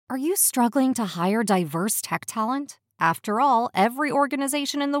Are you struggling to hire diverse tech talent? After all, every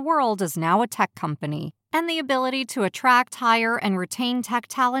organization in the world is now a tech company, and the ability to attract, hire, and retain tech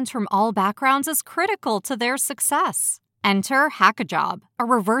talent from all backgrounds is critical to their success. Enter HackaJob, a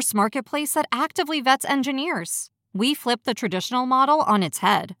reverse marketplace that actively vets engineers. We flip the traditional model on its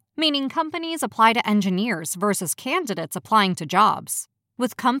head, meaning companies apply to engineers versus candidates applying to jobs,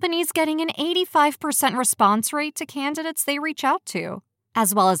 with companies getting an 85% response rate to candidates they reach out to,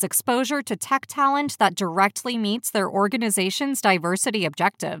 as well as exposure to tech talent that directly meets their organization's diversity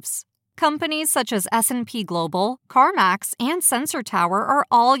objectives. Companies such as S&P Global, CarMax, and Sensor Tower are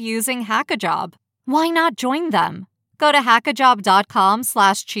all using HackaJob. Why not join them? Go to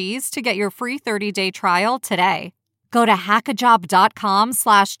hackajob.com/cheese to get your free 30-day trial today. Go to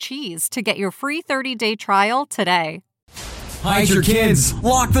hackajob.com/cheese to get your free 30-day trial today. Hide your kids.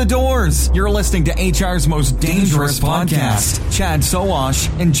 Lock the doors. You're listening to HR's most dangerous podcast. Chad Sowash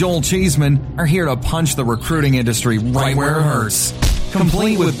and Joel Cheeseman are here to punch the recruiting industry right where it hurts.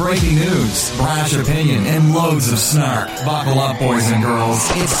 Complete with breaking news, brash opinion, and loads of snark. Buckle up, boys and girls.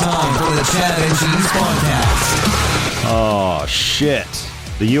 It's time for the Chad and Cheese Podcast. Oh, shit.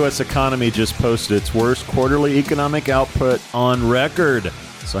 The U.S. economy just posted its worst quarterly economic output on record.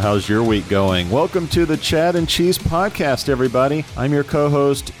 So how's your week going? Welcome to the Chad and Cheese Podcast, everybody. I'm your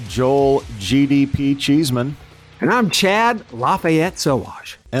co-host, Joel GDP Cheeseman. And I'm Chad Lafayette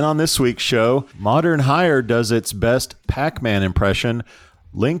Sowash. And on this week's show, Modern Hire does its best Pac-Man impression,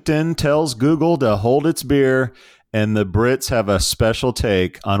 LinkedIn tells Google to hold its beer, and the Brits have a special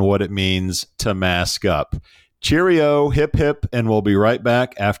take on what it means to mask up. Cheerio, hip hip, and we'll be right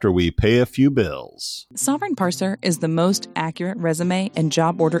back after we pay a few bills. Sovereign Parser is the most accurate resume and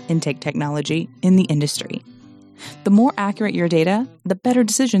job order intake technology in the industry. The more accurate your data, the better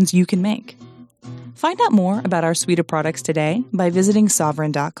decisions you can make. Find out more about our suite of products today by visiting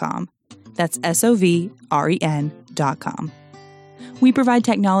Sovereign.com. That's SOVREN.com. We provide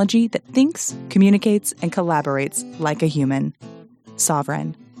technology that thinks, communicates, and collaborates like a human.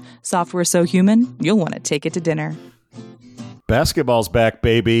 Sovereign. Software so human, you'll want to take it to dinner. Basketball's back,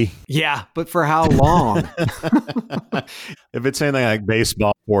 baby. Yeah, but for how long? If it's anything like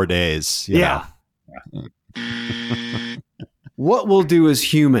baseball, 4 days. Yeah. What we'll do as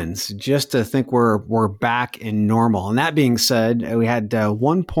humans, just to think we're back in normal. And that being said, we had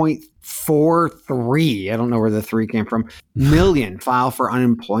 1.43, I don't know where the 3 came from, million file for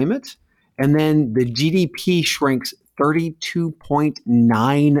unemployment. And then the GDP shrinks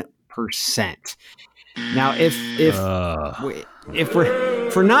 32.9%. Now, if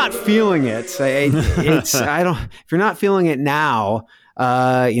we're not feeling it, if you're not feeling it now,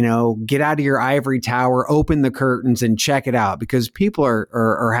 get out of your ivory tower, open the curtains, and check it out, because people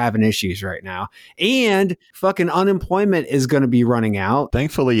are having issues right now, and fucking unemployment is going to be running out.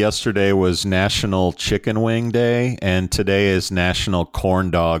 Thankfully, yesterday was National Chicken Wing Day, and today is National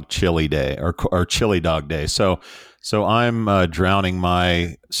Corn Dog Chili Day, or Chili Dog Day. So I'm drowning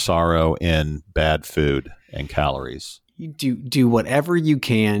my sorrow in bad food and calories. You do whatever you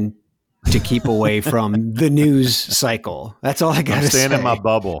can to keep away from the news cycle. That's all I got to say. I'm staying in my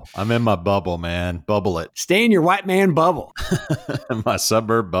bubble. I'm in my bubble, man. Bubble it. Stay in your white man bubble. My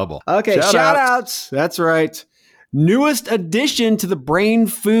suburb bubble. Okay, shout outs. That's right. Newest addition to the Brain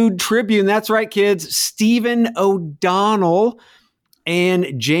Food Tribune. That's right, kids. Stephen O'Donnell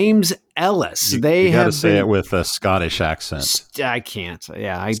and James Ellis. You got to say it with a Scottish accent. I can't.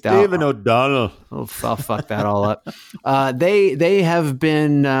 Yeah, Stephen O'Donnell. I'll fuck that all up. They have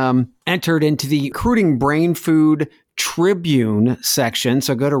been entered into the Recruiting Brain Food Tribune section.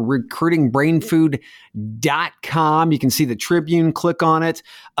 So go to recruitingbrainfood.com. You can see the Tribune. Click on it.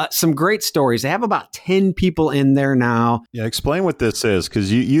 Some great stories. They have about 10 people in there now. Yeah, explain what this is,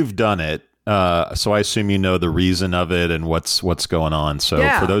 because you've done it. So I assume you know the reason of it and what's going on. So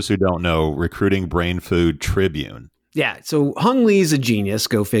For those who don't know, Recruiting Brain Food Tribune. Yeah, so Hung Lee's a genius.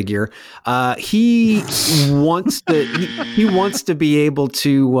 Go figure. He wants to be able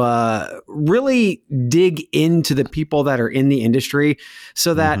to really dig into the people that are in the industry,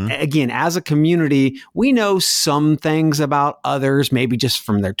 so that again, as a community, we know some things about others, maybe just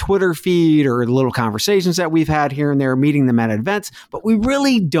from their Twitter feed or little conversations that we've had here and there, meeting them at events, but we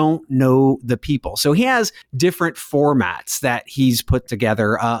really don't know the people. So he has different formats that he's put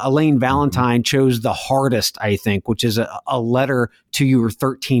together. Elaine Valentine chose the hardest, I think, which is a letter to your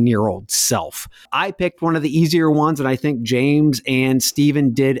 13-year-old self. I picked one of the easier ones, and I think James and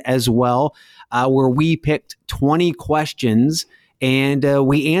Stephen did as well, where we picked 20 questions and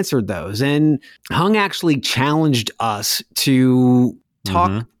we answered those. And Hung actually challenged us to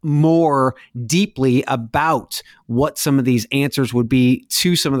talk more deeply about what some of these answers would be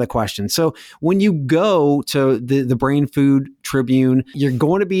to some of the questions. So when you go to the Brain Food Tribune, you're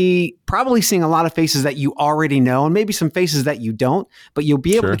going to be probably seeing a lot of faces that you already know and maybe some faces that you don't, but you'll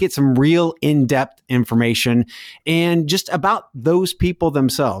be able to get some real in-depth information and just about those people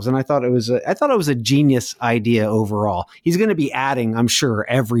themselves. And I thought it was a genius idea overall. He's going to be adding, I'm sure,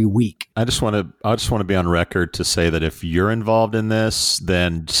 every week. I just want to be on record to say that if you're involved in this,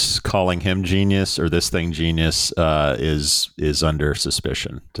 then just calling him genius or this thing genius is under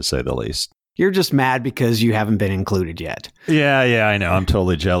suspicion, to say the least. You're just mad because you haven't been included yet. Yeah, I know. I'm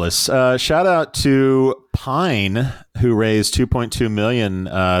totally jealous. Shout out to Pine, who raised $2.2 million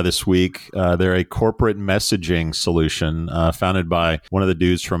this week. They're a corporate messaging solution founded by one of the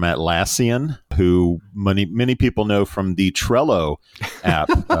dudes from Atlassian, who many people know from the Trello app,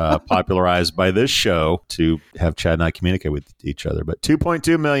 popularized by this show to have Chad and I communicate with each other. But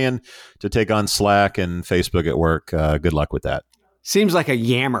 $2.2 million to take on Slack and Facebook at work. Good luck with that. Seems like a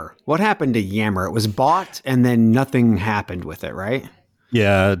Yammer. What happened to Yammer? It was bought and then nothing happened with it, right?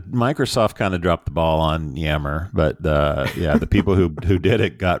 Yeah, Microsoft kind of dropped the ball on Yammer, but the people who did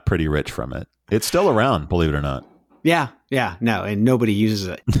it got pretty rich from it. It's still around, believe it or not. Yeah, no, and nobody uses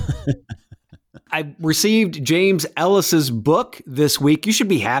it. I received James Ellis's book this week. You should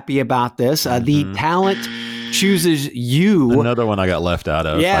be happy about this. The Talent Chooses You. Another one I got left out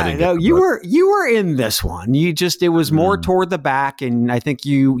of. Yeah, no, you were in this one. It was more toward the back, and I think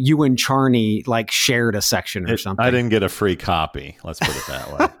you and Charney like shared a section or something. I didn't get a free copy. Let's put it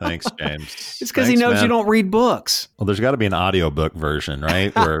that way. Thanks, James. It's because he knows you don't read books. Well, there's got to be an audiobook version,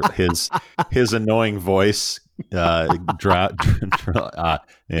 right? Where his annoying voice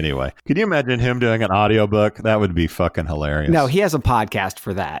anyway, could you imagine him doing an audiobook? That would be fucking hilarious. No, he has a podcast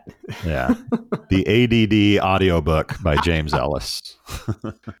for that. Yeah. The ADD audiobook by James Ellis.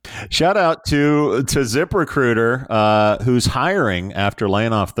 Shout out to ZipRecruiter, who's hiring after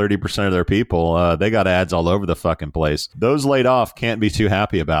laying off 30% of their people. They got ads all over the fucking place. Those laid off can't be too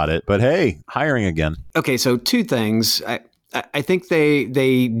happy about it, but hey, hiring again. Okay, so two things. I think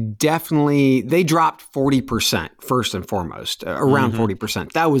they definitely dropped 40% first and foremost, around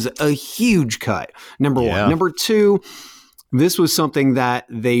 40%. That was a huge cut. Number one. Number two, this was something that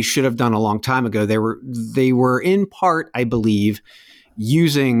they should have done a long time ago. They were in part, I believe,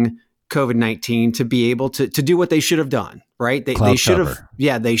 using COVID-19 to be able to do what they should have done. Right? They should have.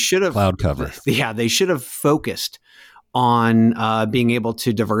 Yeah, they should have. Cloud cover. Yeah, they should have focused on being able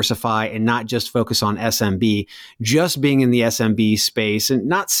to diversify and not just focus on SMB, just being in the SMB space and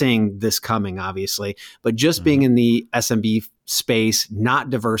not seeing this coming, obviously, but just being in the SMB space, not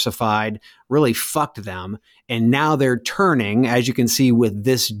diversified, really fucked them. And now they're turning, as you can see with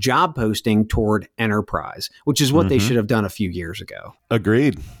this job posting, toward enterprise, which is what they should have done a few years ago.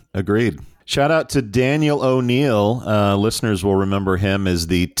 Agreed. Shout out to Daniel O'Neill. Listeners will remember him as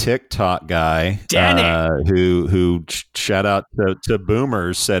the TikTok guy who shout out to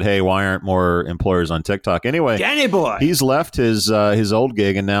boomers, said, hey, why aren't more employers on TikTok? Anyway, Danny boy. He's left his old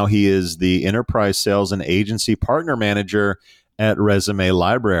gig, and now he is the enterprise sales and agency partner manager at Resume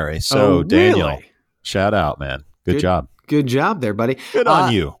Library. So Daniel, shout out, man. Good job. Good job there, buddy. Good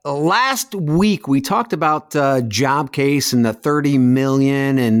on you. Last week, we talked about Jobcase and the $30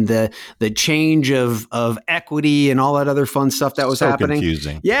 million and the change of equity and all that other fun stuff that was happening.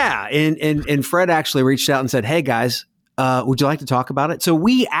 Confusing. Yeah. And Fred actually reached out and said, hey, guys, would you like to talk about it? So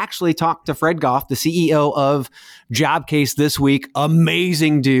we actually talked to Fred Goff, the CEO of Jobcase this week.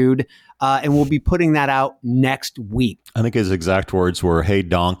 Amazing dude. And we'll be putting that out next week. I think his exact words were, hey,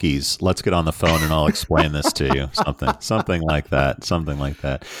 donkeys, let's get on the phone and I'll explain this to you. Something like that.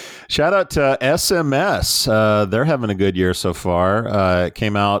 Shout out to SMS. They're having a good year so far. It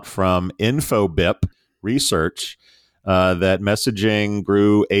came out from InfoBip research that messaging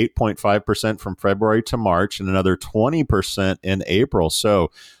grew 8.5% from February to March and another 20% in April. So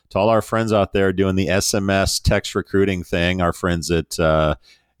to all our friends out there doing the SMS text recruiting thing, our friends at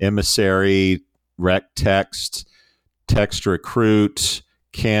Emissary, RecText, Text Recruit,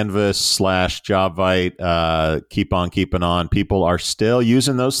 Canvas / JobVite, keep on keeping on. People are still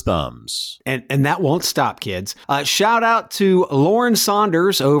using those thumbs. And that won't stop, kids. Shout out to Lauren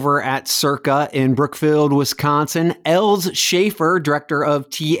Saunders over at Circa in Brookfield, Wisconsin. Els Schaefer, director of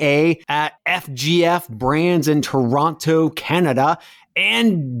TA at FGF Brands in Toronto, Canada.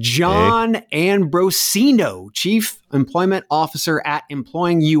 And John Ambrosino, Chief Employment Officer at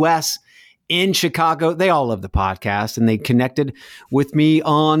Employing US in Chicago. They all love the podcast, and they connected with me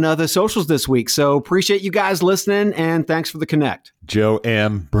on the socials this week. So appreciate you guys listening, and thanks for the connect. Joe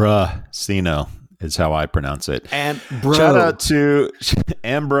Ambrosino is how I pronounce it. Shout out to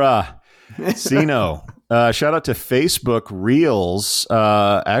Ambrosino. Shout out to Facebook Reels.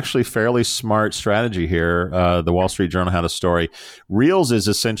 Actually, fairly smart strategy here. The Wall Street Journal had a story. Reels is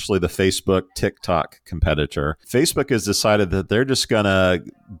essentially the Facebook TikTok competitor. Facebook has decided that they're just going to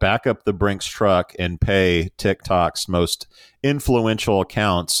back up the Brinks truck and pay TikTok's most influential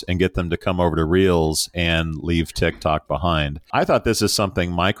accounts and get them to come over to Reels and leave TikTok behind. I thought this is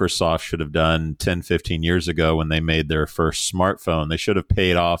something Microsoft should have done 10, 15 years ago when they made their first smartphone. They should have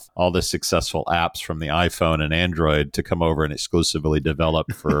paid off all the successful apps from the iPhone and Android to come over and exclusively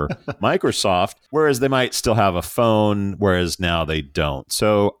develop for Microsoft, whereas they might still have a phone, whereas now they don't.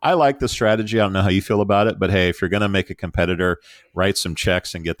 So I like the strategy. I don't know how you feel about it, but hey, if you're going to make a competitor, write some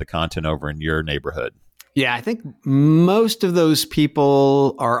checks and get the content over in your neighborhood. Yeah, I think most of those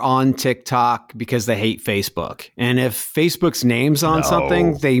people are on TikTok because they hate Facebook. And if Facebook's name's on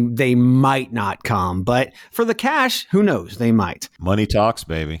something, they might not come. But for the cash, who knows? They might. Money talks,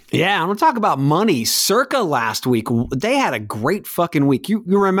 baby. Yeah, I want to talk about money. Circa last week, they had a great fucking week. You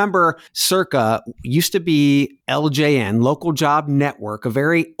remember Circa used to be LJN, Local Job Network, a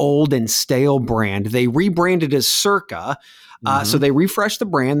very old and stale brand. They rebranded as Circa. So they refreshed the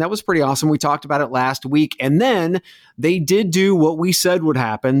brand. That was pretty awesome. We talked about it last week. And then they did do what we said would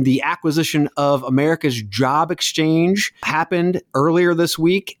happen. The acquisition of America's Job Exchange happened earlier this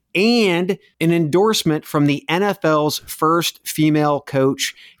week, and an endorsement from the NFL's first female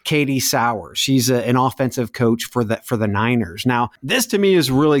coach, Katie Sowers. She's an offensive coach for the Niners. Now, this to me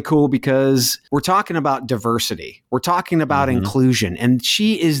is really cool because we're talking about diversity. We're talking about inclusion, and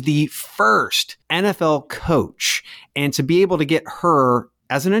she is the first NFL coach. And to be able to get her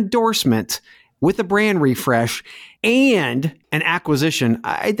as an endorsement with a brand refresh and an acquisition,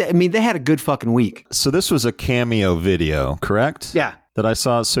 I mean, they had a good fucking week. So this was a cameo video, correct? Yeah. That I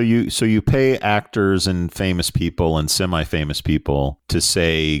saw. So you pay actors and famous people and semi-famous people to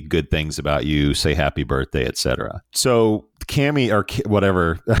say good things about you, say happy birthday, etc. So Cameo or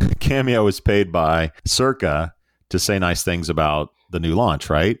whatever Cameo is paid by Circa to say nice things about the new launch,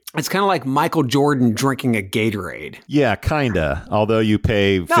 right? It's kind of like Michael Jordan drinking a Gatorade. Yeah, kind of. Although you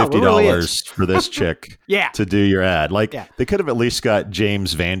pay $50 for this chick to do your ad. Like they could have at least got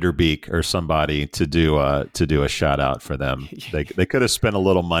James Vanderbeek or somebody to do a shout out for them. They could have spent a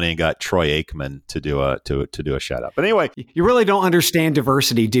little money and got Troy Aikman to do a shout out. But anyway, you really don't understand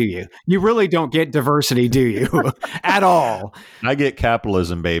diversity, do you? You really don't get diversity, do you? At all. I get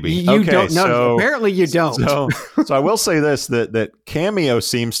capitalism, baby. You don't. No, apparently you don't. So I will say this, that Cameo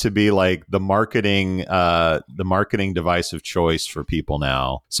seems to be like the marketing device of choice for people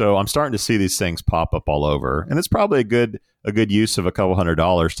now. So I'm starting to see these things pop up all over, and it's probably a good use of a couple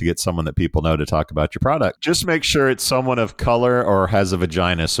 $100 to get someone that people know to talk about your product. Just make sure it's someone of color or has a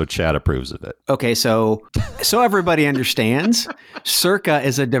vagina so Chad approves of it. Okay, so everybody understands, Circa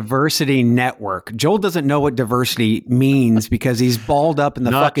is a diversity network. Joel doesn't know what diversity means because he's balled up in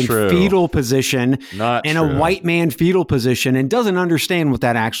the fetal position, a white man fetal position, and doesn't understand what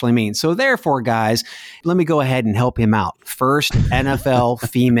that actually means. So therefore, guys, let me go ahead and help him out. First NFL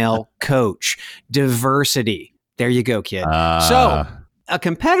female coach, diversity. There you go, kid. So a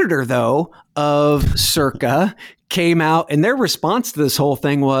competitor, though, of Circa came out, and their response to this whole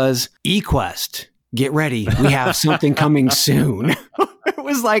thing was, eQuest, get ready. We have something coming soon. It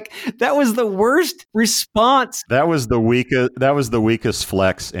was like, that was the worst response. That was the weakest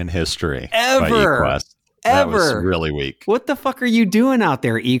flex in history. Ever. By eQuest. That was really weak. What the fuck are you doing out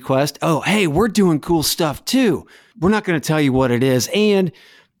there, eQuest? Oh, hey, we're doing cool stuff, too. We're not going to tell you what it is, and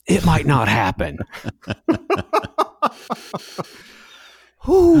it might not happen.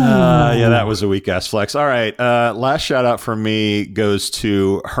 Yeah, that was a weak ass flex. All right. Last shout out from me goes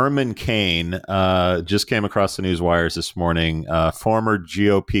to Herman Cain. Just came across the news wires this morning. Former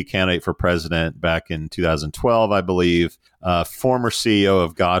GOP candidate for president back in 2012, I believe. Former CEO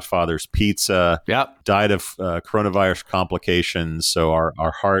of Godfather's Pizza. Yep. Died of coronavirus complications. So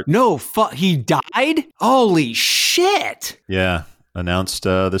our heart. No, he died? Holy shit. Yeah. Announced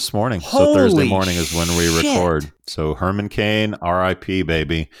this morning. So Thursday morning is when we record. So Herman Cain, RIP,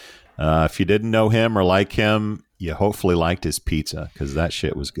 baby. If you didn't know him or like him, you hopefully liked his pizza because that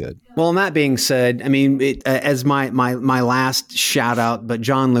shit was good. Well, and that being said, I mean, as my last shout out, but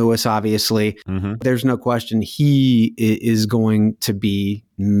John Lewis, obviously, there's no question he is going to be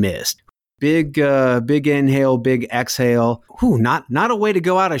missed. Big inhale, big exhale. Ooh, not a way to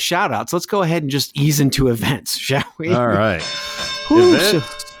go out of shout outs. Let's go ahead and just ease into events, shall we? All right.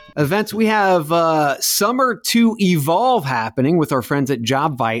 Events. We have Summer to Evolve happening with our friends at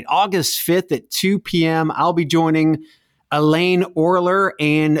JobVite, August 5th at 2 p.m. I'll be joining Elaine Orler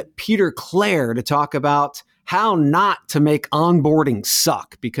and Peter Clare to talk about how not to make onboarding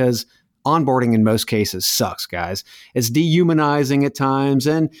suck, because onboarding in most cases sucks, guys. It's dehumanizing at times.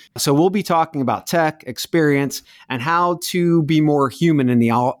 And so we'll be talking about tech, experience, and how to be more human in the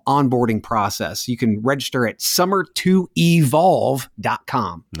onboarding process. You can register at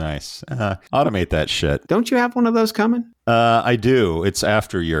summer2evolve.com. Nice. Automate that shit. Don't you have one of those coming? I do. It's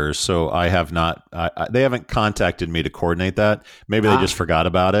after yours, so I have not. They haven't contacted me to coordinate that. Maybe they just forgot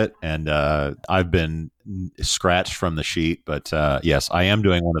about it, and I've been scratched from the sheet. But yes, I am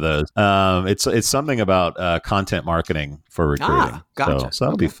doing one of those. It's something about content marketing for recruiting. Gotcha. So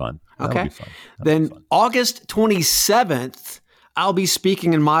that'll be fun. Okay. Then August 27th, I'll be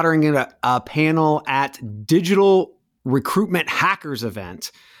speaking and moderating a panel at Digital Recruitment Hackers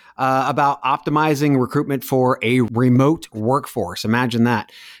event. About optimizing recruitment for a remote workforce. Imagine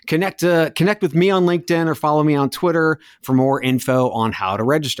that. Connect with me on LinkedIn or follow me on Twitter for more info on how to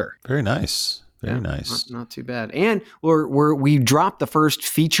register. Very nice. Very nice. Not too bad. And we dropped the first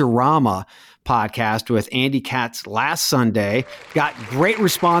Featurama podcast with Andy Katz last Sunday. Got great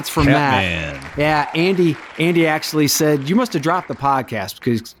response from Matt. Yeah, Andy actually said, you must have dropped the podcast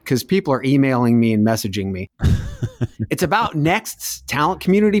because people are emailing me and messaging me. It's about Next's talent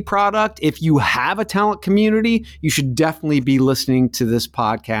community product. If you have a talent community, you should definitely be listening to this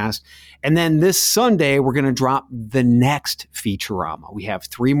podcast. And then this Sunday, we're going to drop the next Featurama. We have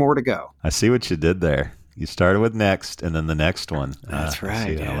 3 more to go. I see what you did there. You started with Next and then the next one. That's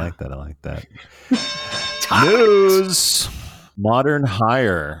right. Yeah. I like that. News. Modern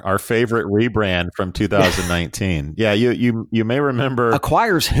Hire, our favorite rebrand from 2019. Yeah, you may remember.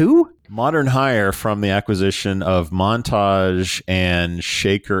 Acquires who? Modern Hire from the acquisition of Montage and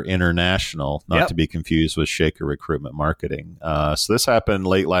Shaker International, not to be confused with Shaker Recruitment Marketing. So this happened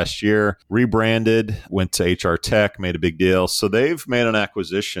late last year, rebranded, went to HR Tech, made a big deal. So they've made an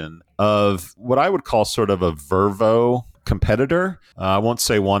acquisition of what I would call sort of a Vervo competitor. I won't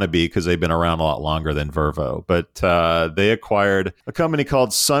say wannabe because they've been around a lot longer than Vervo, but they acquired a company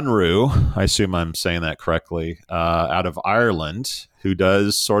called Sunroo. I assume I'm saying that correctly, out of Ireland, who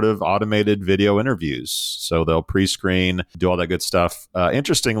does sort of automated video interviews. So they'll pre-screen, do all that good stuff.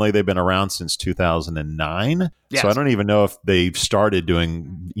 Interestingly, they've been around since 2009. Yes. So I don't even know if they've started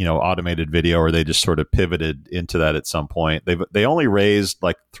doing, automated video or they just sort of pivoted into that at some point. They only raised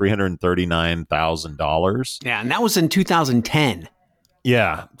like $339,000. Yeah, and that was in 2010.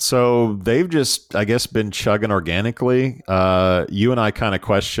 Yeah. So they've just, I guess, been chugging organically. You and I kind of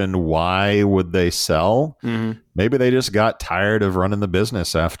questioned why would they sell? Mm-hmm. Maybe they just got tired of running the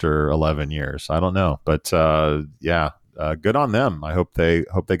business after 11 years. I don't know. But good on them. I hope they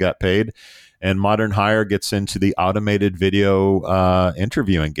got paid. And Modern Hire gets into the automated video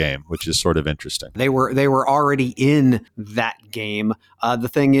interviewing game, which is sort of interesting. They were already in that game. The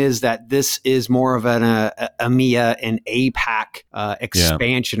thing is that this is more of an EMEA and APAC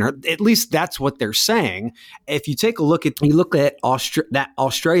expansion, or at least that's what they're saying. If you take a look at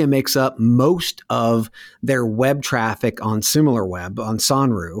Australia makes up most of their web traffic on SimilarWeb on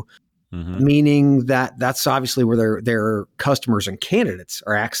Sunroo. Mm-hmm. Meaning that that's obviously where their customers and candidates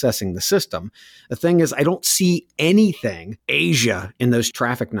are accessing the system. The thing is, I don't see anything Asia in those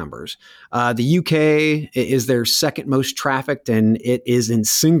traffic numbers. The UK is their second most trafficked, and it is in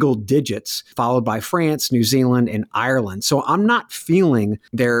single digits, followed by France, New Zealand, and Ireland. So I'm not feeling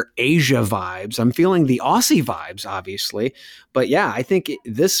their Asia vibes. I'm feeling the Aussie vibes, obviously. But yeah, I think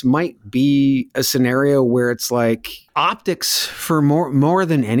this might be a scenario where it's like optics for more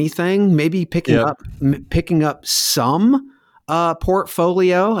than anything, maybe picking up some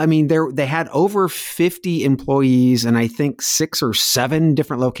portfolio. I mean, they had over 50 employees and I think 6 or 7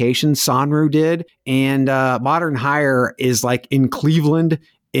 different locations. Sunroo did, and Modern Hire is like in Cleveland,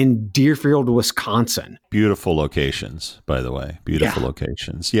 in Deerfield, Wisconsin. Beautiful locations, by the way. Beautiful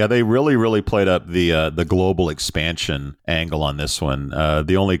locations. Yeah, they really, really played up the global expansion angle on this one.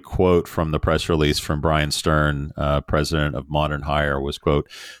 The only quote from the press release from Brian Stern, president of Modern Hire, was, quote,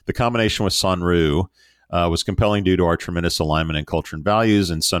 "The combination with Sunroo was compelling due to our tremendous alignment in culture and values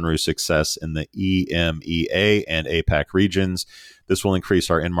and Sunroo's success in the EMEA and APAC regions. This will increase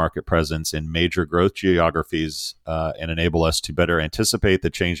our in-market presence in major growth geographies and enable us to better anticipate the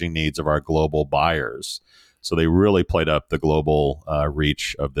changing needs of our global buyers." So they really played up the global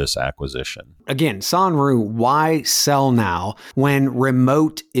reach of this acquisition. Again, Sunroo, why sell now when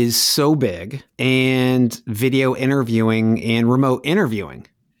remote is so big and video interviewing and remote interviewing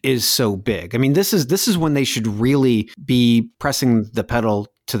is so big? I mean, this is when they should really be pressing the pedal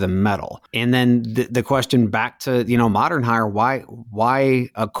to the metal. And then the question back to, Modern Hire, why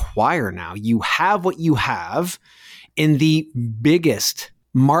acquire now? You have what you have in the biggest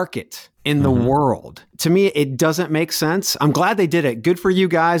market in the world. To me, it doesn't make sense. I'm glad they did it. Good for you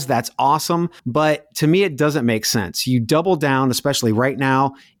guys. That's awesome. But to me, it doesn't make sense. You double down, especially right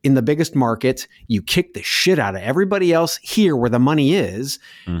now in the biggest market. You kick the shit out of everybody else here where the money is.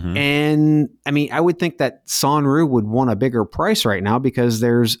 And I mean, I would think that Sonru would want a bigger price right now because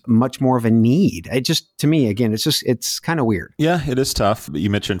there's much more of a need. It just, to me, again, it's kind of weird. Yeah, it is tough. You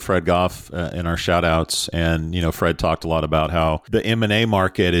mentioned Fred Goff in our shout outs. And, you know, Fred talked a lot about how the M&A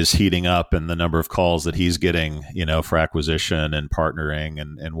market is heating up and the number of calls that he's getting, you know, for acquisition and partnering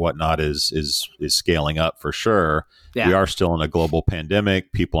and whatnot is scaling up for sure. Yeah. We are still in a global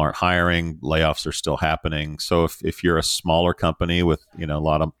pandemic. People aren't hiring. Layoffs are still happening. So if you're a smaller company with, you know,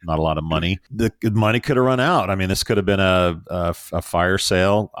 not a lot of money, the money could have run out. I mean, this could have been a fire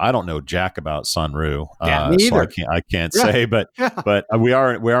sale. I don't know jack about Sonru. Me so either. I can't say, but we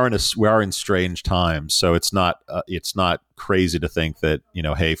are in strange times. So it's not crazy to think that, you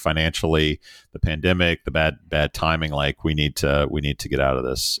know, hey, financially, the pandemic, the bad timing, like we need to get out of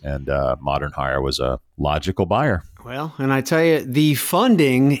this. And Modern Hire was a logical buyer. Well, and I tell you, the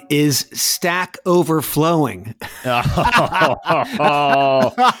funding is Stack overflowing.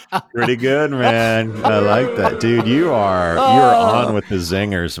 Pretty good, man. I like that, dude. You're on with the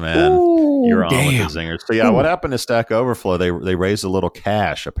zingers, man. You're on with the zingers. So yeah, what happened to Stack Overflow? They raised a little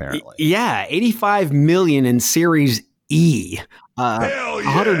cash apparently. Yeah, $85 million in Series E.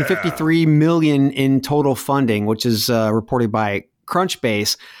 153 million in total funding, which is reported by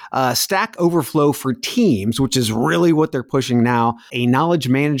Crunchbase. Stack Overflow for Teams, which is really what they're pushing now, a knowledge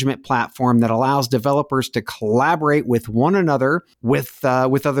management platform that allows developers to collaborate with one another with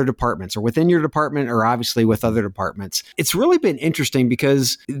other departments or within your department or obviously with other departments. It's really been interesting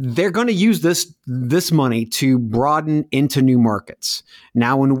because they're going to use this money to broaden into new markets.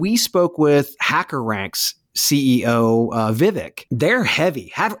 Now, when we spoke with HackerRank's CEO Vivek, they're heavy.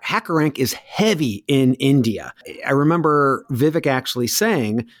 HackerRank is heavy in India. I remember Vivek actually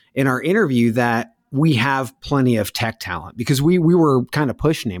saying in our interview that we have plenty of tech talent because we were kind of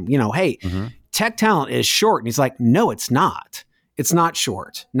pushing him, you know, hey, tech talent is short. And he's like, no, it's not. It's not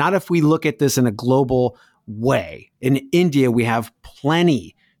short. Not if we look at this in a global way. In India, we have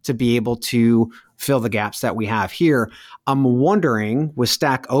plenty to be able to fill the gaps that we have here. I'm wondering with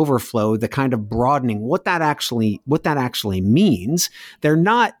Stack Overflow, the kind of broadening, what that actually means. They're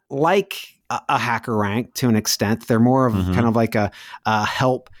not like a HackerRank to an extent. They're more of kind of like a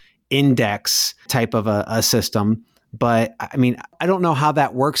help index type of a system. But I mean, I don't know how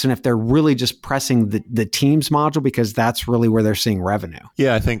that works and if they're really just pressing the Teams module because that's really where they're seeing revenue.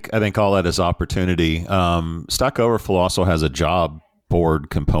 Yeah, I think all that is opportunity. Stack Overflow also has a job board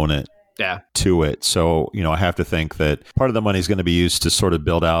component to it. So, you know, I have to think that part of the money is going to be used to sort of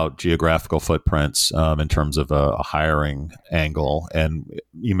build out geographical footprints in terms of a hiring angle. And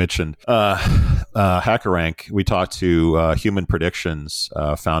you mentioned HackerRank. We talked to Human Predictions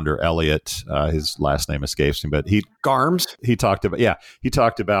founder Elliot. His last name escapes me, but Garms. He talked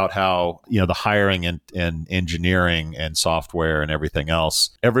about how, you know, the hiring and engineering and software and everything else,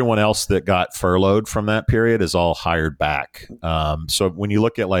 everyone else that got furloughed from that period is all hired back. So when you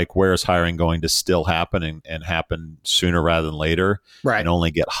look at like where's hiring going to still happen and happen sooner rather than later, and only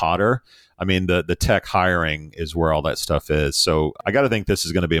get hotter. I mean, the tech hiring is where all that stuff is. So I got to think this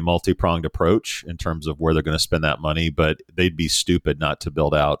is going to be a multi-pronged approach in terms of where they're going to spend that money, but they'd be stupid not to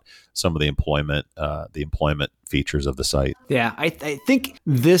build out some of the employment features of the site. Yeah, I think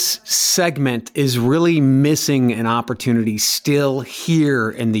this segment is really missing an opportunity still here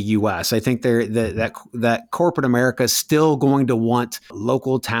in the U.S. I think that corporate America is still going to want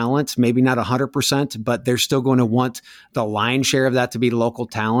local talent, maybe not 100%, but they're still going to want the lion's share of that to be local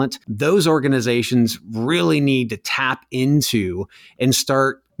talent. Those organizations really need to tap into and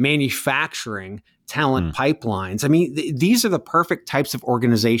start manufacturing talent pipelines. I mean, these are the perfect types of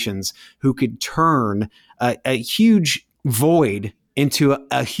organizations who could turn a huge void into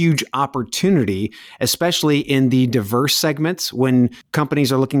a huge opportunity, especially in the diverse segments when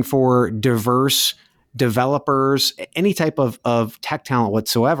companies are looking for diverse developers, any type of tech talent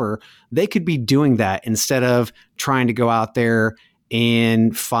whatsoever. They could be doing that instead of trying to go out there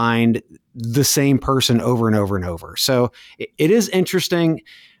and find the same person over and over and over. So it is interesting.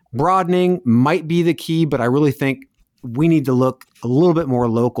 Broadening might be the key, but I really think we need to look a little bit more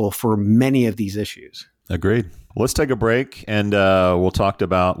local for many of these issues. Agreed. Let's take a break and we'll talk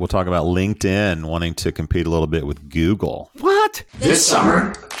about LinkedIn wanting to compete a little bit with Google. What? This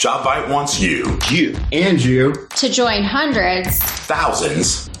summer, JobBite wants you to join hundreds,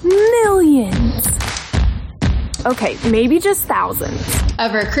 thousands, millions. Okay, maybe just thousands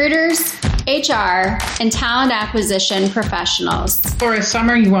of recruiters, HR, and talent acquisition professionals. For a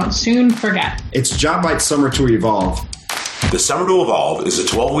summer you won't soon forget. It's JobBite's Summer to Evolve. The Summer to Evolve is a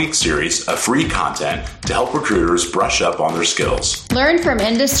 12-week series of free content to help recruiters brush up on their skills. Learn from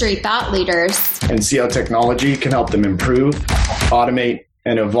industry thought leaders. And see how technology can help them improve, automate,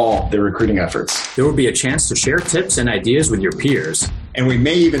 and evolve their recruiting efforts. There will be a chance to share tips and ideas with your peers. And we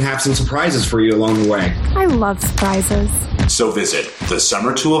may even have some surprises for you along the way. I love surprises. So visit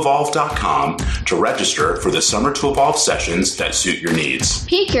thesummertoevolve.com to register for the Summer to Evolve sessions that suit your needs.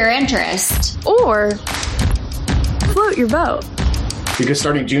 Pique your interest. Or float your boat. Because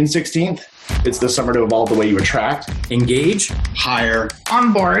starting June 16th, it's the Summer to Evolve the way you attract, engage, hire,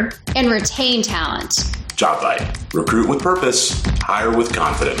 onboard, and retain talent. JobBite. Recruit with purpose. Hire with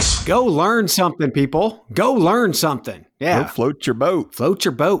confidence. Go learn something, people. Go learn something. Yeah. Go float your boat. Float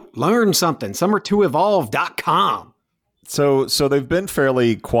your boat. Learn something. Summertoevolve.com. So they've been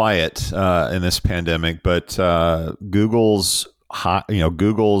fairly quiet in this pandemic, but Google's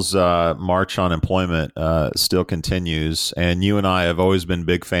march on employment still continues. And you and I have always been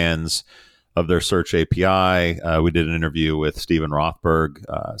big fans of their search API. We did an interview with Steven Rothberg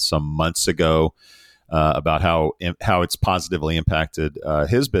some months ago about how it's positively impacted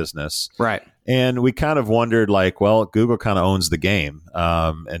his business. Right. And we kind of wondered, like, well, Google kind of owns the game,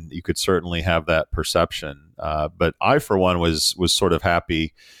 and you could certainly have that perception. But I, for one, was sort of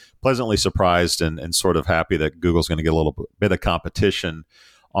happy, pleasantly surprised, and sort of happy that Google's going to get a little bit of competition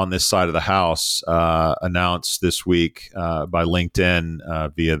on this side of the house. Announced this week by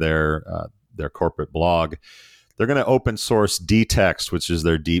LinkedIn via their corporate blog. They're going to open source DText, which is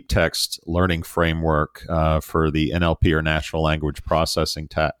their deep text learning framework for the NLP or natural language processing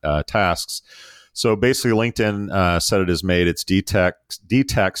tasks. So basically, LinkedIn said it has made its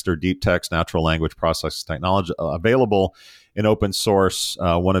DText or deep text natural language processing technology available in open source.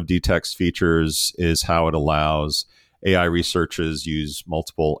 One of DText's features is how it allows AI researchers use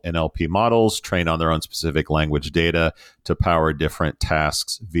multiple NLP models trained on their own specific language data to power different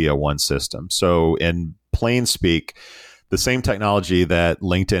tasks via one system. So in plain speak, the same technology that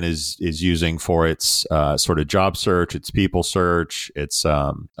LinkedIn is using for its sort of job search, its people search, its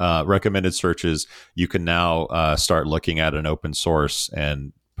recommended searches, you can now start looking at an open source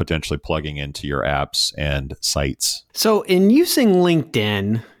and potentially plugging into your apps and sites. So in using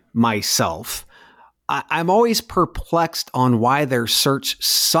LinkedIn myself, I'm always perplexed on why their search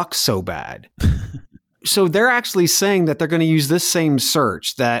sucks so bad. So they're actually saying that they're going to use this same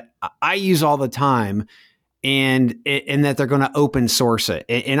search that I use all the time, and that they're going to open source it.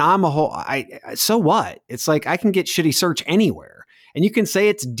 And I'm so what? It's like I can get shitty search anywhere, and you can say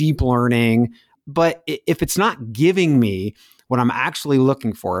it's deep learning, but if it's not giving me what I'm actually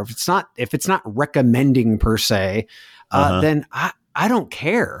looking for, if it's not recommending per se, then I don't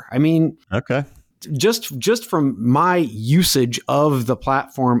care. I mean, okay. Just from my usage of the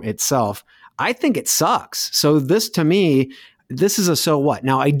platform itself, I think it sucks. So this, to me, this is a so what.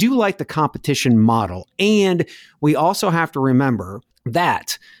 Now, I do like the competition model, and we also have to remember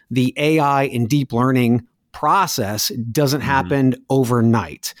that the AI and deep learning process doesn't happen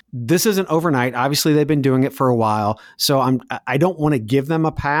overnight. This isn't overnight. Obviously, they've been doing it for a while. So I don't want to give them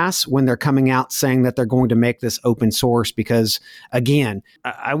a pass when they're coming out saying that they're going to make this open source, because, again,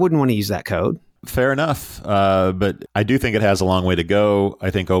 I wouldn't want to use that code. Fair enough. But I do think it has a long way to go.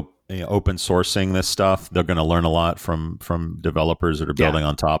 I think open sourcing this stuff, they're going to learn a lot from developers that are building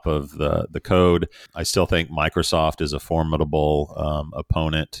on top of the code. I still think Microsoft is a formidable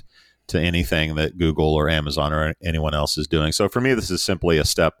opponent to anything that Google or Amazon or anyone else is doing. So for me, this is simply a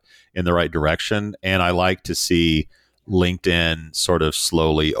step in the right direction. And I like to see LinkedIn sort of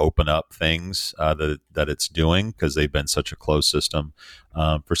slowly open up things that it's doing, because they've been such a closed system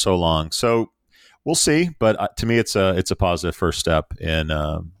for so long. So we'll see, but to me, it's a positive first step in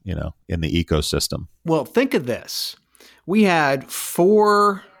the ecosystem. Well, think of this: we had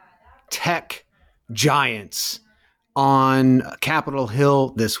 4 tech giants on Capitol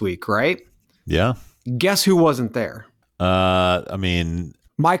Hill this week, right? Yeah. Guess who wasn't there?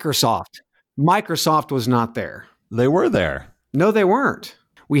 Microsoft. Microsoft was not there. They were there. No, they weren't.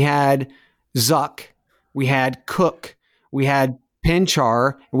 We had Zuck, we had Cook, we had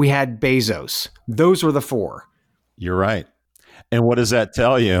Pinchar, we had Bezos. Those were the 4. You're right. And what does that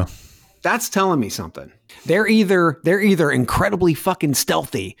tell you? That's telling me something. They're either incredibly fucking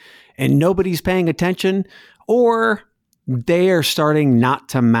stealthy and nobody's paying attention, or they are starting not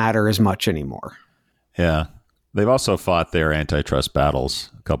to matter as much anymore. Yeah. They've also fought their antitrust battles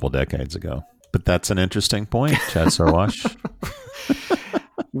a couple decades ago. But that's an interesting point, Chad Sowash.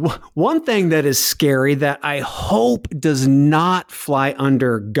 One thing that is scary that I hope does not fly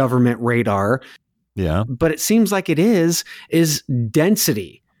under government radar, but it seems like it is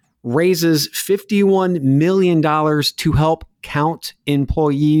Density raises $51 million to help count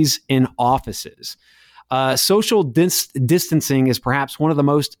employees in offices. Social distancing is perhaps one of the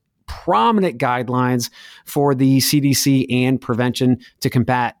most prominent guidelines for the CDC and prevention to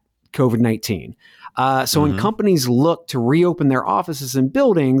combat COVID-19. When companies look to reopen their offices and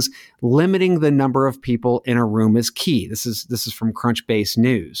buildings, limiting the number of people in a room is key. This is from Crunchbase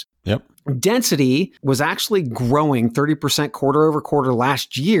News. Yep. Density was actually growing 30% quarter over quarter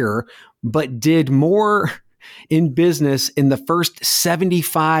last year, but did more in business in the first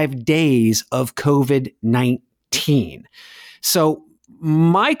 75 days of COVID-19. So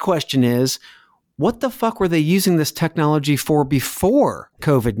my question is, what the fuck were they using this technology for before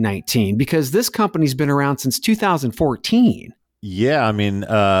COVID-19? Because this company's been around since 2014. Yeah, I mean,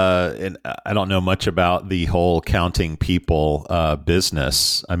 and I don't know much about the whole counting people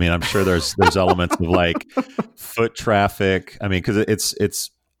business. I mean, I'm sure there's elements of like foot traffic. I mean, because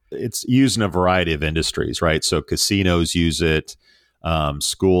it's used in a variety of industries, right? So casinos use it,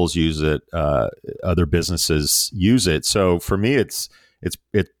 schools use it, other businesses use it. So for me, it's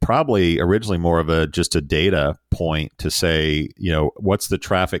probably originally more of just a data point to say, what's the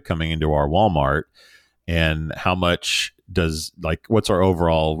traffic coming into our Walmart and how much what's our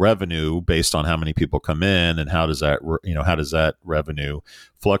overall revenue based on how many people come in, and how does that revenue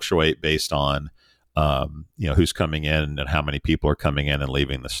fluctuate based on, who's coming in and how many people are coming in and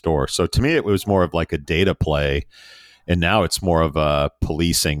leaving the store. So to me, it was more of like a data play. And now it's more of a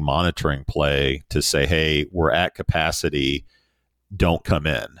policing, monitoring play to say, hey, we're at capacity, don't come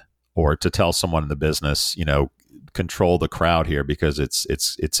in, or to tell someone in the business, control the crowd here because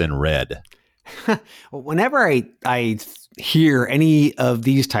it's in red. Whenever I hear any of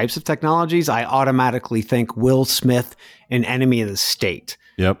these types of technologies, I automatically think Will Smith, an Enemy of the State.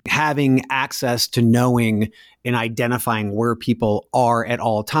 Yep. Having access to knowing and identifying where people are at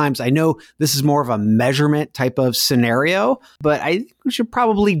all times. I know this is more of a measurement type of scenario, but I think we should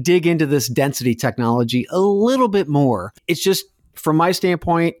probably dig into this density technology a little bit more. It's just, from my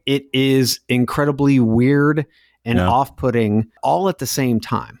standpoint, it is incredibly weird and off-putting all at the same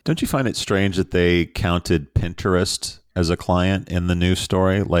time. Don't you find it strange that they counted Pinterest as a client in the news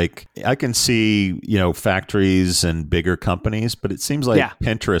story? Like, I can see, factories and bigger companies, but it seems like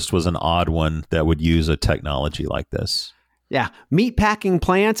Pinterest was an odd one that would use a technology like this. Yeah. Meatpacking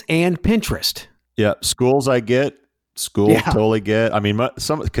plants and Pinterest. Yeah. Schools I get. Totally get. I mean,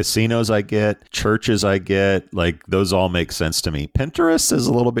 some casinos I get, churches I get, like those all make sense to me. Pinterest is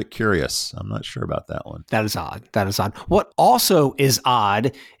a little bit curious. I'm not sure about that one. That is odd. What also is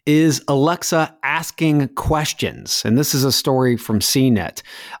odd is Alexa asking questions. And this is a story from CNET.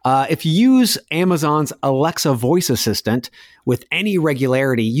 If you use Amazon's Alexa voice assistant with any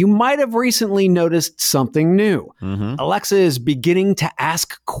regularity, you might have recently noticed something new. Mm-hmm. Alexa is beginning to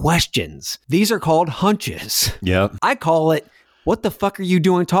ask questions. These are called hunches. Yep. I call it, what the fuck are you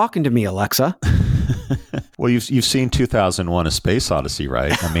doing talking to me, Alexa? Well, you've seen 2001: A Space Odyssey,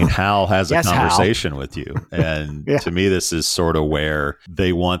 right? I mean, Hal has a conversation with you. And to me, this is sort of where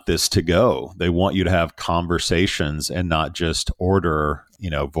they want this to go. They want you to have conversations and not just order,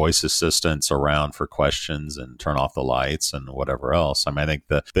 voice assistants around for questions and turn off the lights and whatever else. I mean, I think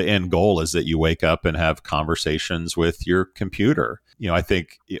the end goal is that you wake up and have conversations with your computer. I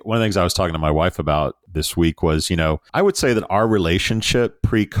think one of the things I was talking to my wife about this week was, I would say that our relationship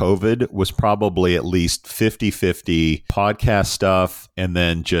pre-COVID was probably at least 50-50 podcast stuff and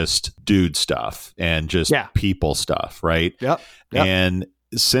then just dude stuff and just people stuff, right? Yep. And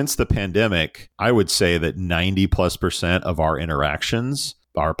since the pandemic, I would say that 90+% of our interactions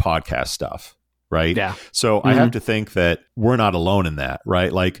are podcast stuff. Right. Yeah. So I have to think that we're not alone in that.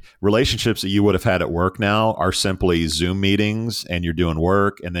 Right. Like relationships that you would have had at work now are simply Zoom meetings and you're doing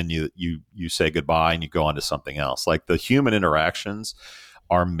work and then you say goodbye and you go on to something else. Like the human interactions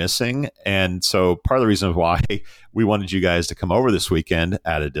are missing. And so part of the reason why we wanted you guys to come over this weekend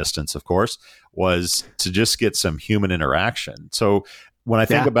at a distance, of course, was to just get some human interaction. So when I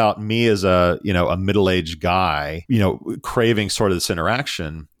think about me as a middle-aged guy, craving sort of this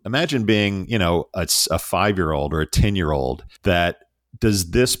interaction, imagine being, a 5-year-old or a 10-year-old that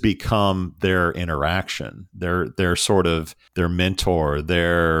does this become their interaction, their sort of their mentor,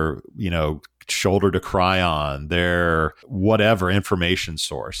 their, shoulder to cry on, their whatever information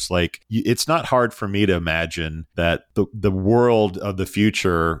source. Like it's not hard for me to imagine that the world of the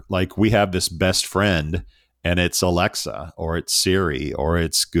future, like we have this best friend and it's Alexa or it's Siri or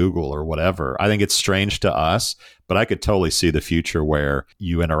it's Google or whatever. I think it's strange to us, But I could totally see the future where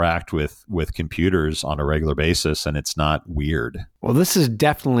you interact with computers on a regular basis and it's not weird. Well, this is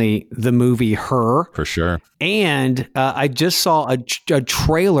definitely the movie Her. For sure. And I just saw a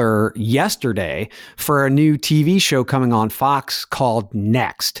trailer yesterday for a new TV show coming on Fox called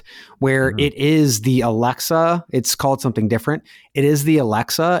Next, where it is the Alexa. It's called something different. It is the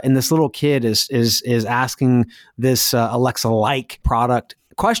Alexa, and this little kid is asking this Alexa-like product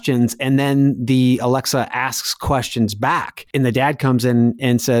questions, and then the Alexa asks questions back. And the dad comes in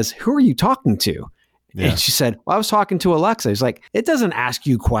and says, "Who are you talking to?" Yeah. And she said, "Well, I was talking to Alexa." He's like, "It doesn't ask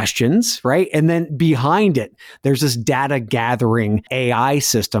you questions, right?" And then behind it, there's this data gathering AI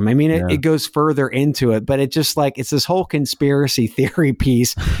system. I mean, it goes further into it, but it just like, it's this whole conspiracy theory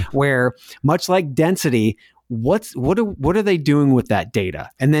piece where, much like Density, what are they doing with that data?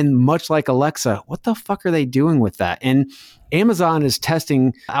 And then much like Alexa, what the fuck are they doing with that? And Amazon is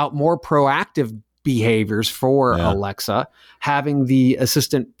testing out more proactive behaviors for Alexa, having the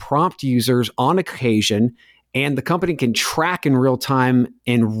assistant prompt users on occasion, and the company can track in real time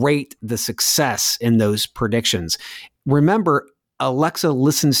and rate the success in those predictions. Remember, Alexa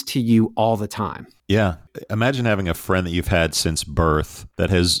listens to you all the time. Yeah. Imagine having a friend that you've had since birth that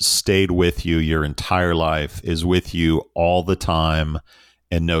has stayed with you your entire life, is with you all the time,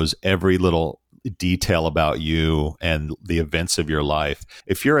 and knows every little detail about you and the events of your life.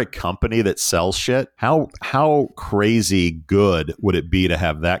 If you're a company that sells shit, how crazy good would it be to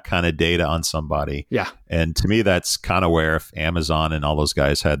have that kind of data on somebody? Yeah. And to me, that's kind of where, if Amazon and all those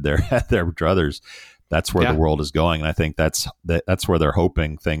guys had their druthers, that's where the world is going. And I think that's where they're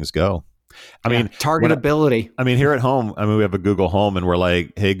hoping things go. I mean, targetability. Here at home, we have a Google Home, and we're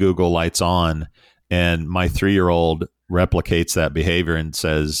like, "Hey, Google, lights on." And my 3-year-old replicates that behavior and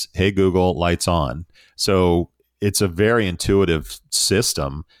says, "Hey, Google, lights on." So it's a very intuitive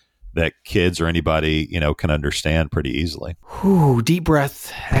system that kids or anybody, can understand pretty easily. Ooh, deep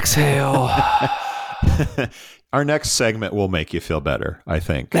breath, exhale. Our next segment will make you feel better, I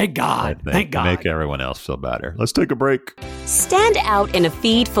think. Thank God. Thank God. Make everyone else feel better. Let's take a break. Stand out in a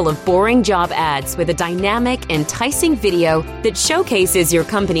feed full of boring job ads with a dynamic, enticing video that showcases your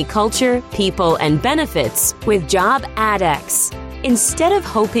company culture, people, and benefits with Job AdX. Instead of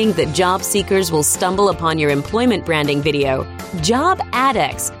hoping that job seekers will stumble upon your employment branding video, Job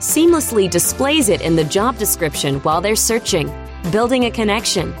AdX seamlessly displays it in the job description while they're searching, building a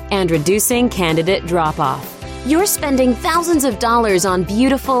connection and reducing candidate drop-off. You're spending thousands of dollars on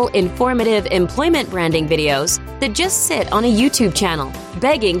beautiful, informative employment branding videos that just sit on a YouTube channel,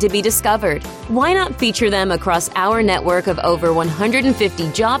 begging to be discovered. Why not feature them across our network of over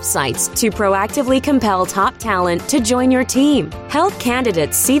 150 job sites to proactively compel top talent to join your team? Help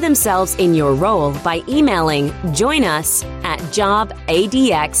candidates see themselves in your role by emailing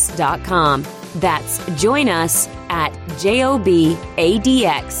joinus@jobadx.com. That's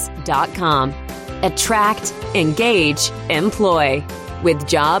joinus@jobadx.com. Attract, engage, employ with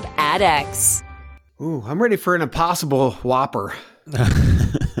Job AdX. Ooh, I'm ready for an Impossible Whopper.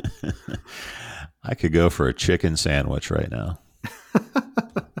 I could go for a chicken sandwich right now.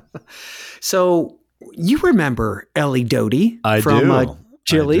 So you remember Ellie Doty from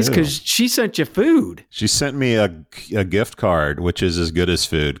Chili's, because she sent you food. She sent me a gift card, which is as good as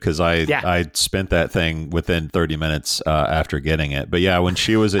food, because I spent that thing within 30 minutes after getting it. But yeah, when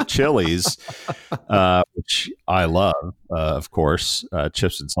she was at Chili's, which I love, of course,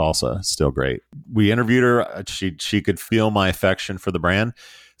 chips and salsa, still great. We interviewed her. She could feel my affection for the brand,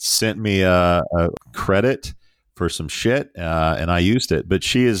 sent me a credit for some shit, and I used it. But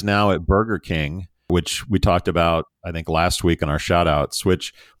she is now at Burger King, which we talked about, I think, last week in our shout outs,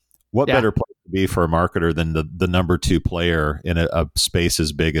 what better place to be for a marketer than the number 2 player in a space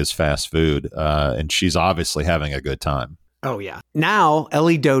as big as fast food. And she's obviously having a good time. Oh, yeah. Now,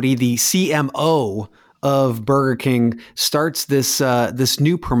 Ellie Doty, the CMO of Burger King, starts this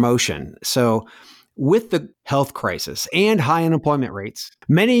new promotion. So with the health crisis and high unemployment rates,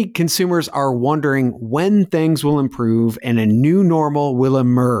 many consumers are wondering when things will improve and a new normal will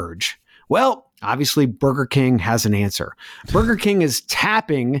emerge. Well, obviously, Burger King has an answer. Burger King is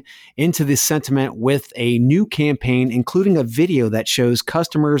tapping into this sentiment with a new campaign, including a video that shows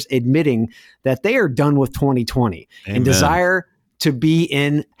customers admitting that they are done with 2020 and desire to be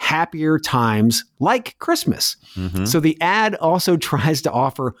in happier times like Christmas. Mm-hmm. So the ad also tries to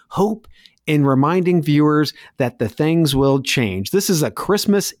offer hope in reminding viewers that the things will change. This is a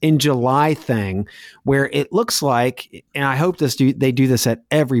Christmas in July thing where it looks like, and I hope they do this at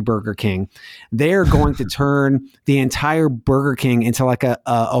every Burger King, they're going to turn the entire Burger King into like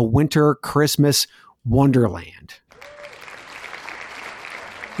a winter Christmas wonderland.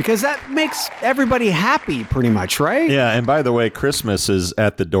 because that makes everybody happy pretty much, right? Yeah. And by the way, Christmas is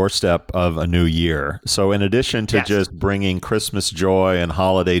at the doorstep of a new year. So in addition to just bringing Christmas joy and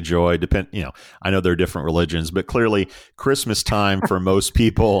holiday joy, I know there are different religions, but clearly Christmas time for most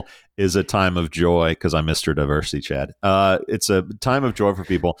people is a time of joy, because I'm Mr. Diversity, Chad. It's a time of joy for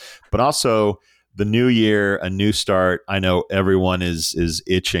people, but also the new year, a new start. I know everyone is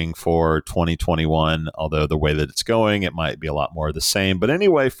itching for 2021, although the way that it's going, it might be a lot more of the same. But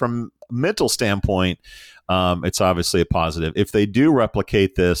anyway, from a mental standpoint, it's obviously a positive. If they do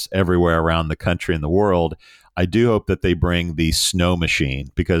replicate this everywhere around the country and the world, I do hope that they bring the snow machine,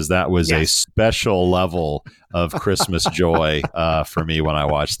 because that was a special level of Christmas joy for me when I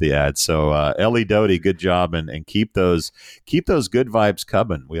watched the ad. So Ellie Doty, good job, and keep those good vibes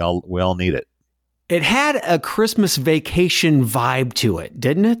coming. We all need it. It had a Christmas Vacation vibe to it,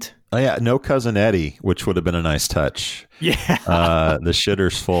 didn't it? Oh, yeah. No Cousin Eddie, which would have been a nice touch. Yeah. The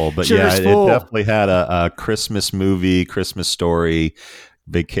shitter's full. But Shitter's full. It definitely had a Christmas movie, Christmas story.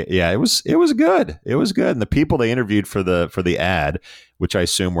 It was good. It was good. And the people they interviewed for the ad, which I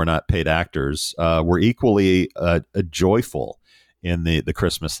assume were not paid actors, were equally joyful in the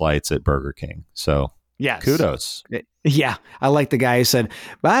Christmas lights at Burger King. So yes. Kudos. Yeah, I like the guy who said,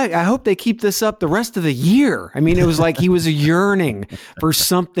 I hope they keep this up the rest of the year. I mean, it was like he was yearning for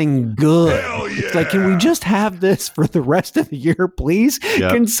something good. Hell yeah. It's like, can we just have this for the rest of the year, please?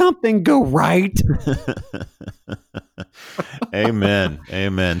 Yep. Can something go right? Amen.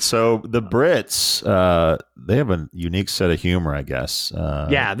 Amen. So the Brits, they have a unique set of humor, I guess.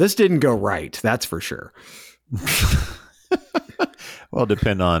 Yeah, this didn't go right. That's for sure. Well,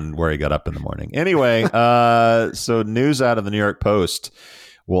 depend on where he got up in the morning. Anyway, so news out of the New York Post.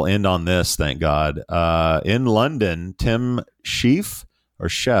 We'll end on this, thank God. In London, Tim Chef, a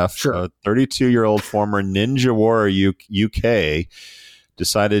 32-year-old former Ninja Warrior UK,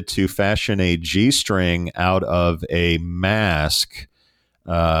 decided to fashion a G-string out of a mask.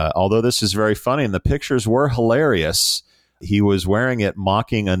 Although this is very funny, and the pictures were hilarious. He was wearing it,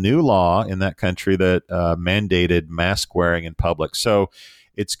 mocking a new law in that country that mandated mask wearing in public. So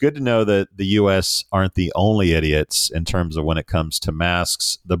it's good to know that the U.S. aren't the only idiots in terms of when it comes to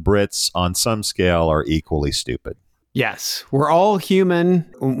masks. The Brits, on some scale, are equally stupid. Yes, we're all human.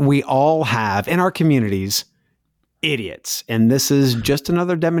 We all have, in our communities, idiots. And this is just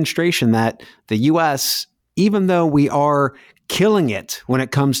another demonstration that the U.S., even though we are killing it when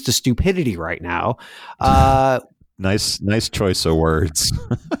it comes to stupidity right now, Nice choice of words.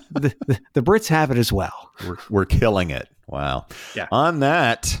 the Brits have it as well. We're killing it. Wow. Yeah. On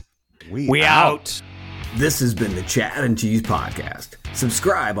that, we out. This has been the Chad and Cheese Podcast.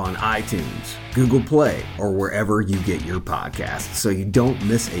 Subscribe on iTunes, Google Play, or wherever you get your podcasts so you don't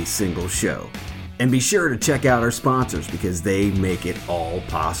miss a single show. And be sure to check out our sponsors, because they make it all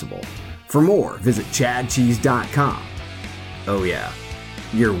possible. For more, visit chadcheese.com. Oh yeah,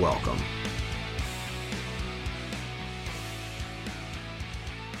 you're welcome.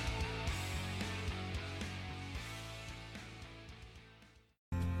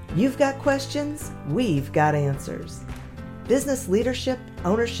 You've got questions, we've got answers. Business leadership,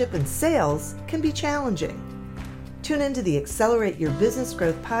 ownership, and sales can be challenging. Tune into the Accelerate Your Business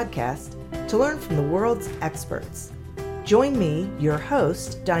Growth podcast to learn from the world's experts. Join me, your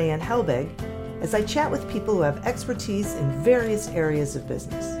host, Diane Helbig, as I chat with people who have expertise in various areas of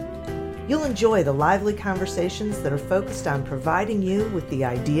business. You'll enjoy the lively conversations that are focused on providing you with the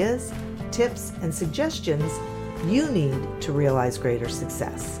ideas, tips, and suggestions you need to realize greater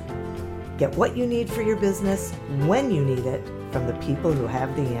success. Get what you need for your business when you need it from the people who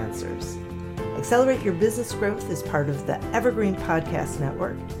have the answers. Accelerate Your Business Growth is part of the Evergreen Podcast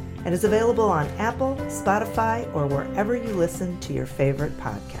Network and is available on Apple, Spotify, or wherever you listen to your favorite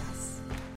podcast.